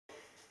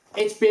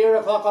It's beer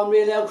o'clock on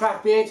Real Ale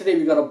Craft Beer. Today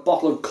we've got a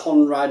bottle of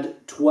Konrad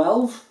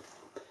 12,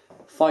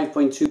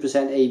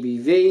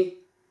 5.2% ABV,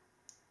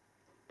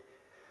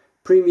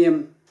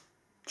 premium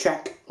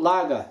Czech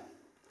lager.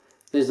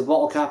 There's the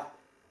bottle cap.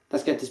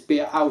 Let's get this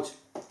beer out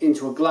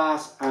into a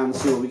glass and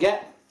see what we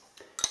get.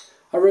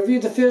 I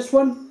reviewed the first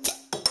one.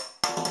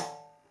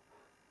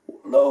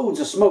 Loads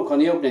of smoke on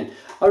the opening.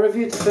 I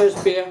reviewed the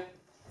first beer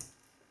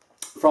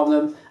from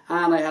them,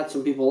 and I had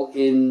some people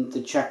in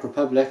the Czech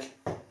Republic.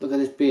 Look at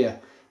this beer.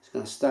 It's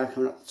going to start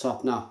coming up the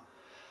top now.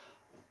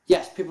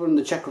 Yes, people in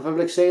the Czech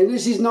Republic saying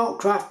this is not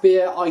craft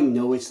beer. I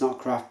know it's not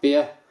craft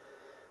beer.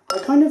 I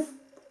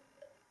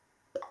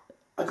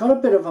got a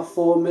bit of a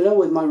formula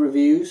with my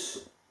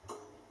reviews.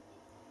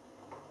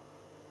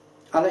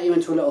 I'll let you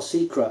into a little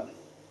secret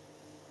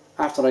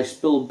after I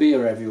spilled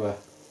beer everywhere.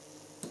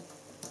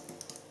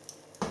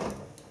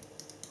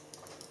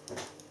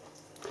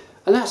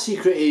 And that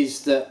secret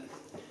is that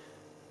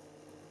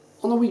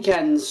on the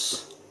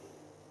weekends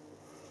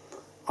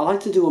I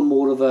like to do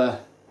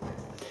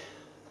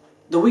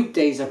the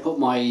weekdays I put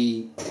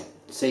my,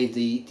 say,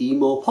 the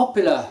more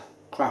popular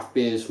craft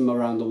beers from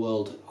around the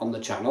world on the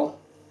channel.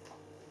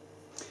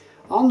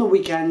 On the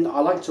weekend I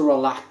like to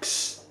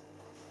relax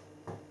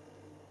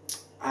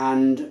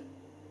and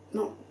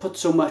not put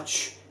so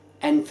much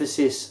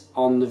emphasis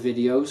on the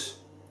videos,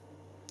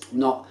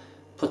 not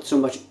put so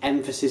much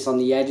emphasis on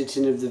the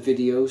editing of the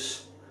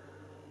videos.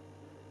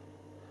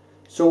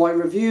 So I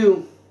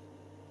review,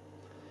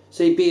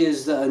 say,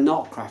 beers that are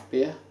not craft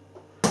beer,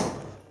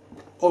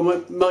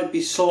 or might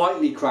be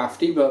slightly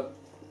crafty, but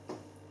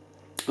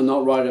are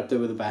not right up there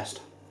with the best.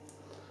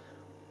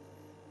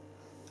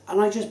 And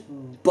I just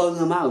bung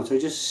them out. I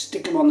just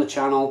stick them on the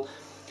channel,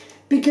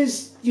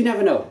 because you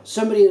never know.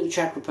 Somebody in the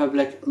Czech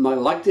Republic might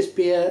like this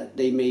beer.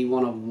 They may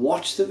want to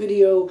watch the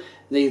video.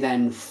 They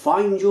then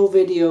find your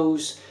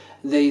videos.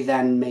 They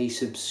then may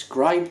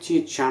subscribe to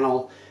your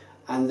channel.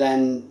 And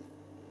then,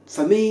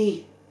 for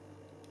me,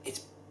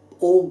 it's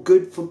all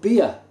good for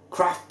beer.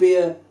 Craft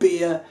beer,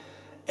 beer,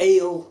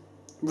 ale,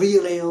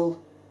 real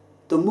ale.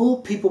 The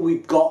more people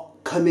we've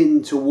got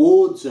coming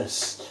towards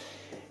us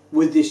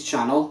with this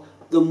channel,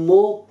 the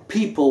more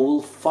people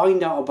will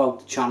find out about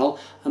the channel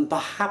and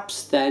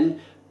perhaps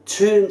then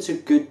turn to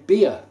good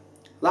beer.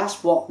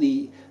 That's what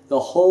the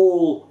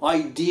whole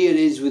idea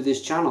is with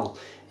this channel,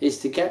 is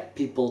to get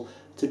people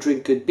to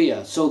drink good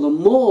beer. So the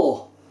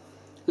more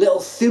little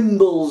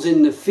thimbles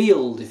in the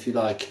field, if you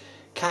like,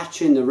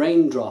 catching the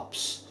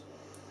raindrops.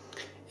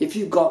 If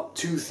you've got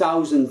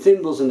 2,000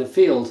 thimbles in the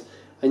field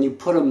and you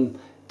put them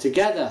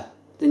together,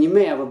 then you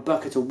may have a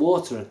bucket of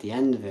water at the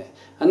end of it.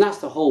 And that's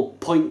the whole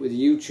point with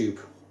YouTube.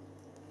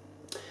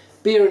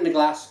 Beer in the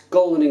glass,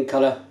 golden in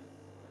colour,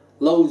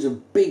 loads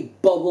of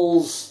big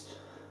bubbles.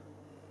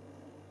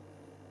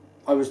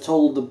 I was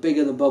told the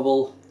bigger the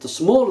bubble, the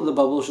smaller the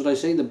bubble, should I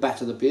say, the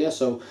better the beer.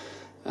 So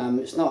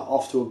it's not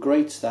off to a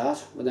great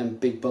start with them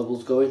big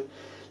bubbles going.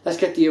 Let's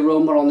get the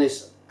aroma on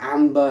this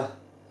amber,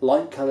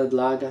 light coloured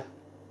lager.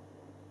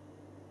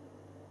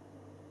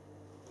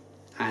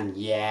 And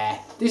yeah,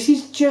 this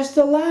is just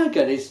a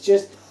lager.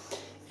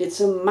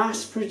 It's a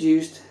mass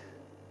produced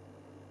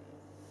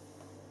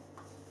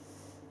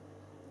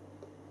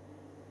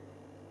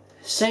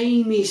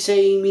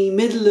samey,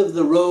 middle of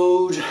the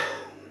road.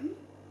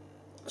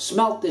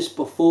 Smelt this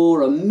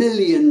before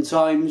 1,000,000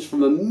 times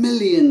from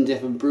 1,000,000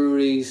 different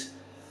breweries.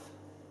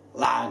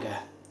 Lager.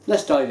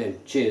 Let's dive in.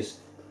 Cheers.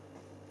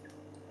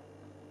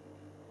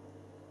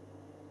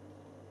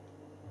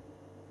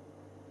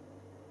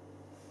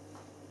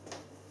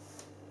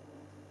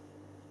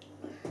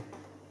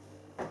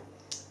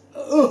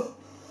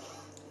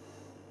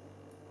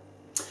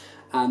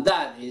 And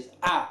that is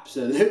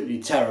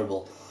absolutely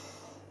terrible.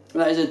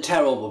 That is a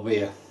terrible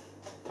beer.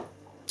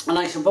 And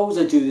I suppose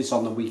I do this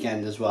on the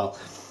weekend as well.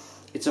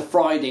 It's a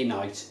Friday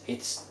night.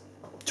 It's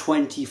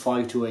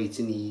 25 to 8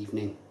 in the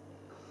evening.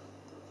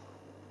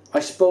 I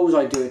suppose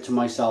I do it to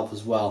myself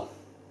as well.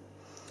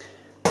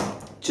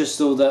 Just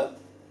so that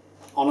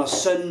on a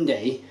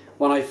Sunday,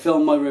 when I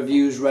film my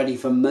reviews ready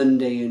for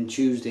Monday and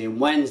Tuesday and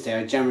Wednesday,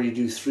 I generally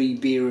do 3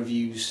 beer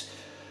reviews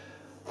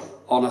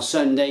on a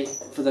Sunday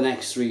for the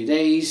next 3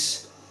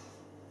 days.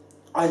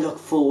 I look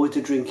forward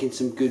to drinking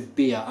some good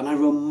beer, and I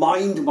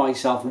remind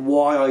myself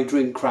why I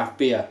drink craft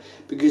beer,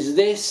 because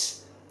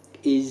this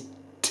is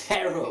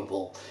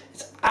terrible.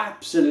 It's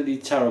absolutely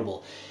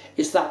terrible.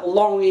 It's that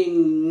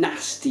longing,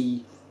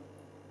 nasty,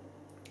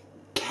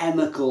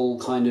 chemical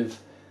kind of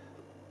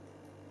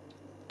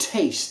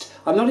taste.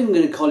 I'm not even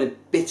going to call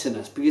it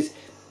bitterness, because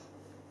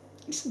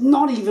it's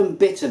not even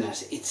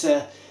bitterness. It's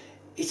a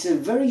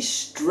very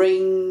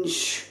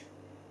strange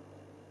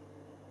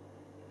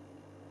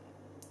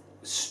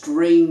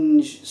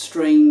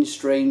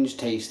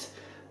taste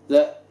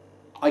that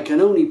I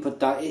can only put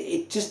down.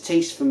 It just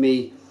tastes for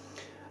me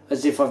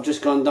as if I've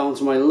just gone down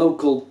to my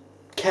local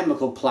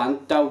chemical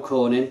plant, Dow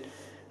Corning,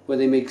 where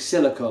they make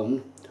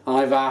silicone, and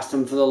I've asked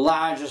them for the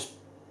largest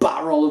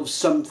barrel of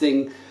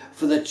something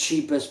for the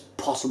cheapest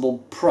possible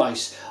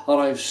price, and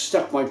I've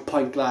stuck my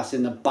pint glass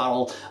in the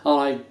barrel and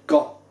I've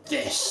got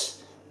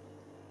this.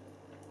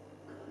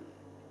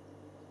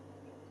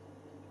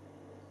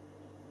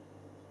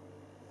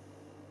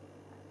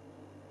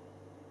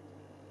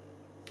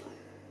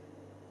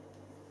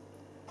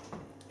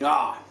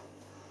 Ah,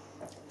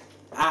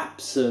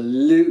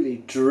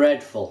 absolutely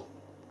dreadful.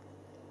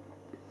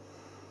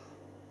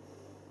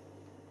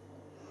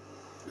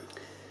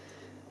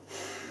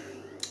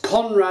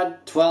 Konrad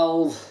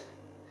Světlý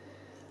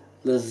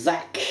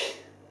Ležák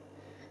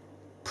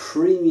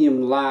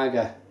Premium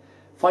Lager,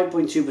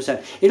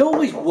 5.2%. It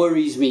always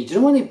worries me. Do you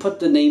know when they put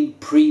the name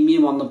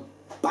premium on the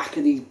back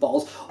of these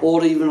bottles,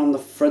 or even on the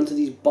front of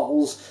these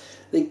bottles,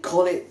 they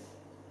call it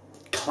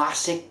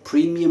classic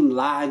premium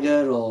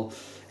lager or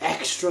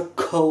extra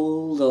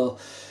cold, or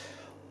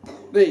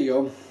there you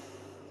go,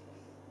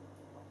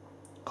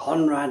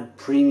 Konrad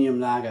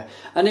Premium Lager.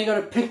 And they got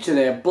a picture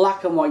there,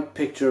 black and white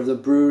picture of the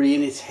brewery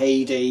in its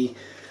heyday,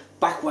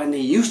 back when they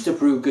used to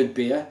brew good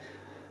beer,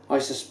 I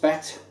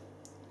suspect.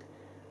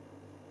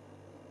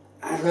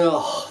 And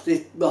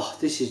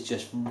this is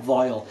just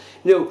vile.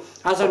 You know,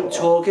 as I'm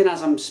talking,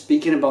 as I'm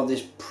speaking about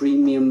this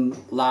premium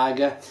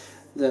lager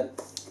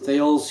that they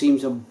all seem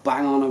to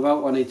bang on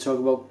about when they talk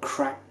about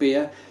crap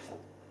beer,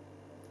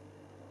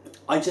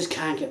 I just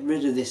can't get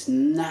rid of this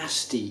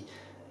nasty,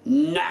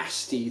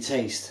 nasty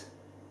taste.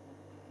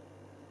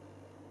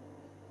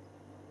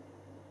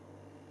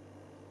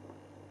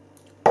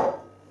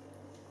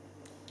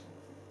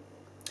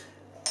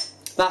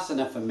 That's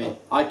enough for me.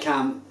 I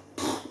can't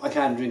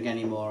drink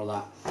any more of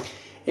that.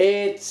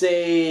 It's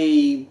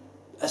a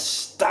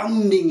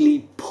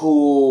astoundingly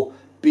poor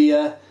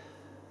beer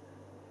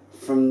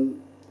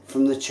from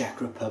the Czech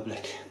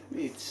Republic.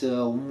 It's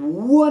a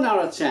 1 out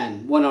of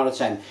 10. 1 out of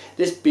 10.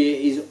 This beer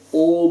is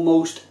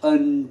almost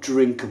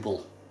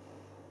undrinkable.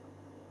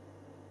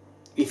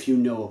 If you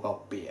know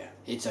about beer,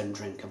 it's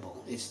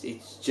undrinkable.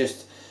 It's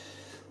just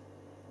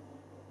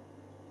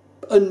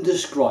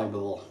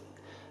undescribable.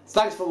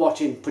 Thanks for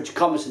watching. Put your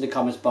comments in the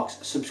comments box.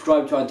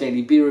 Subscribe to our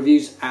daily beer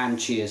reviews, and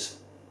cheers.